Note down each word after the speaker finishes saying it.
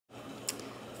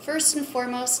First and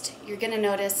foremost, you're going to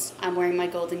notice I'm wearing my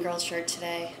Golden Girls shirt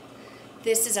today.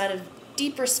 This is out of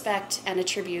deep respect and a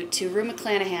tribute to Rue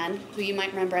McClanahan, who you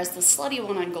might remember as the slutty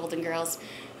one on Golden Girls,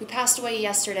 who passed away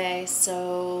yesterday,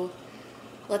 so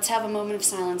let's have a moment of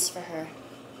silence for her.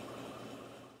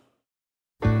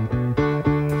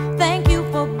 Thank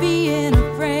you for being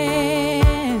a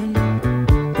friend.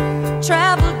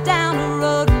 Travel down the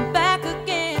road and back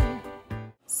again.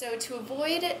 So to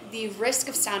avoid the risk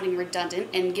of sounding redundant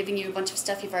and giving you a bunch of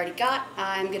stuff you've already got,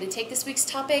 I'm going to take this week's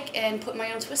topic and put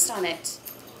my own twist on it.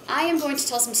 I am going to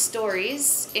tell some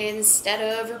stories instead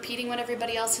of repeating what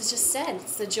everybody else has just said.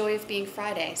 It's the joy of being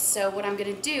Friday. So what I'm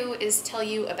going to do is tell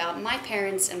you about my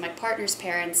parents and my partner's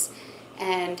parents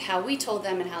and how we told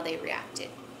them and how they reacted.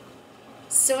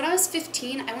 So when I was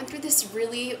 15, I went through this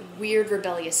really weird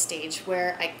rebellious stage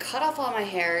where I cut off all my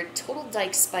hair, total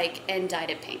dyke spike, and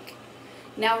dyed it pink.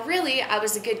 Now really, I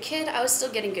was a good kid, I was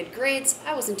still getting good grades,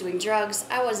 I wasn't doing drugs,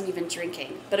 I wasn't even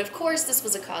drinking. But of course this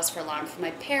was a cause for alarm for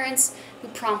my parents, who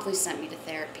promptly sent me to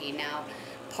therapy. Now,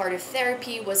 part of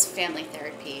therapy was family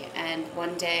therapy, and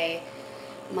one day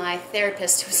my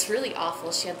therapist was really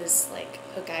awful. She had this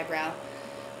hook eyebrow,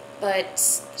 but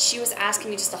she was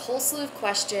asking me just a whole slew of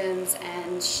questions,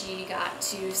 and she got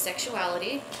to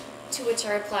sexuality, to which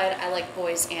I replied, I like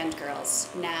boys and girls.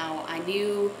 Now, I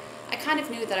kind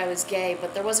of knew that I was gay,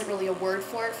 but there wasn't really a word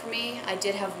for it for me. I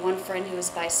did have one friend who was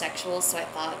bisexual, so I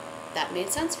thought that made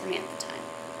sense for me at the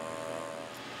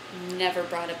time. Never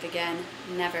brought up again.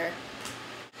 Never.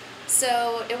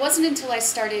 So it wasn't until I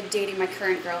started dating my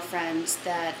current girlfriend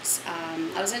that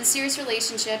I was in a serious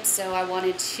relationship, so I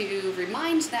wanted to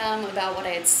remind them about what I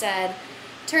had said.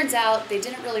 Turns out they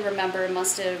didn't really remember,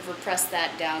 must have repressed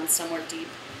that down somewhere deep.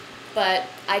 But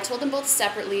I told them both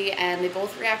separately, and they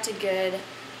both reacted good.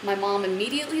 My mom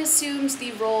immediately assumed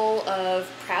the role of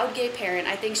proud gay parent.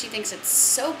 I think she thinks it's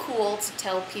so cool to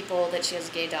tell people that she has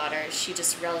a gay daughter. She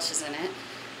just relishes in it.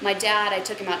 My dad, I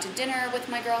took him out to dinner with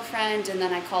my girlfriend, and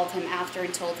then I called him after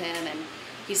and told him, and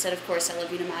he said, of course, I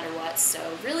love you no matter what.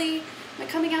 So really, my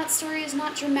coming out story is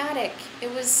not dramatic.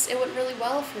 It went really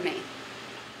well for me.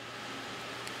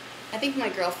 I think my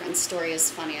girlfriend's story is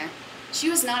funnier. She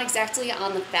was not exactly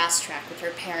on the fast track with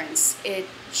her parents.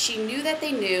 She knew that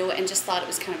they knew and just thought it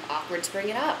was kind of awkward to bring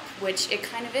it up, which it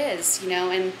kind of is,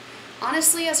 and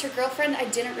honestly, as her girlfriend, I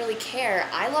didn't really care.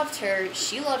 I loved her,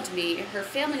 she loved me, her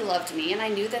family loved me, and I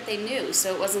knew that they knew,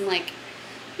 so it wasn't like,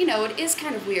 it is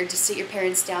kind of weird to sit your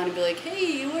parents down and be like, hey,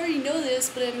 you already know this,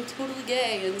 but I'm totally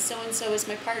gay, and so is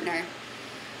my partner.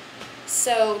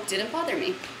 So, didn't bother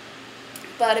me.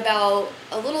 But about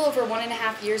a little over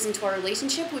 1.5 years into our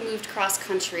relationship, we moved cross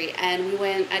country, and we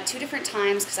went at 2 different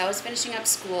times because I was finishing up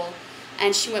school,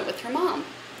 and she went with her mom.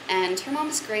 And her mom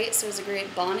is great, so it was a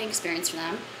great bonding experience for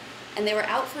them. And they were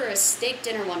out for a steak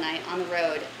dinner one night on the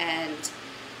road, and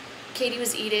Katie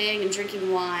was eating and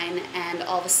drinking wine, and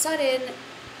all of a sudden,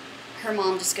 her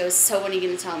mom just goes, so when are you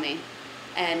going to tell me?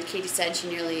 And Katie said she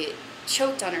nearly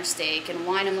choked on her steak, and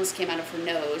wine almost came out of her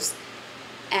nose,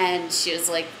 and she was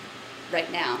like, right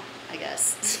now, I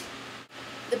guess.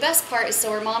 The best part is,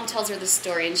 so her mom tells her this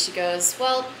story, and she goes,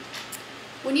 well,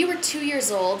 when you were 2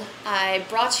 years old, I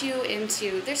brought you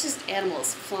into, there's just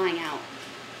animals flying out.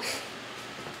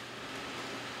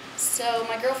 So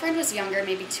my girlfriend was younger,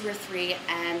 maybe 2 or 3,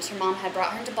 and her mom had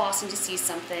brought her into Boston to see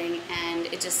something, and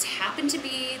it just happened to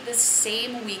be the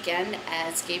same weekend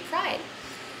as Gay Pride.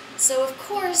 So of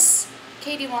course,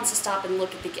 Katie wants to stop and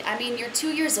look at you're 2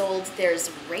 years old,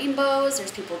 there's rainbows, there's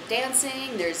people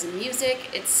dancing, there's music,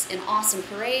 it's an awesome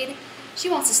parade. She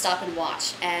wants to stop and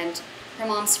watch, and her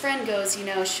mom's friend goes,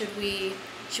 should we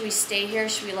stay here,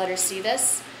 should we let her see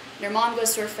this? And her mom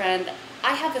goes to her friend,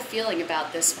 I have a feeling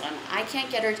about this one. I can't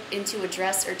get her into a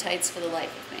dress or tights for the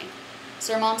life of me.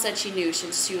 So her mom said she knew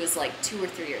since she was like 2 or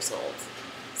 3 years old.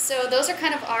 So those are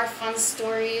kind of our fun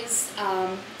stories.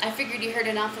 I figured you heard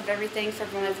enough of everything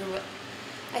from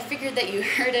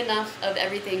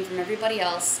everybody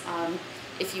else.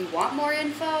 If you want more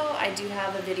info, I do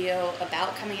have a video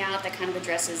about coming out that kind of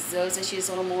addresses those issues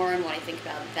a little more and what I think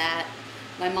about that.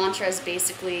 My mantra is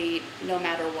basically, no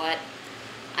matter what,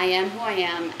 I am who I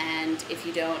am, and if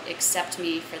you don't accept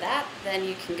me for that, then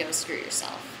you can go screw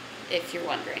yourself, if you're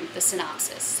wondering. The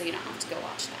synopsis, so you don't have to go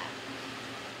watch that.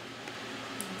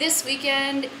 This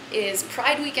weekend is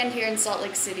Pride weekend here in Salt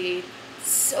Lake City.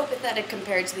 So pathetic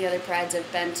compared to the other prides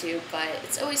I've been to, but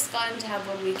it's always fun to have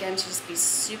one weekend to just be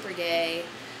super gay.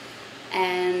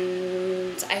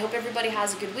 And I hope everybody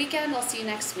has a good weekend. I'll see you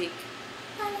next week.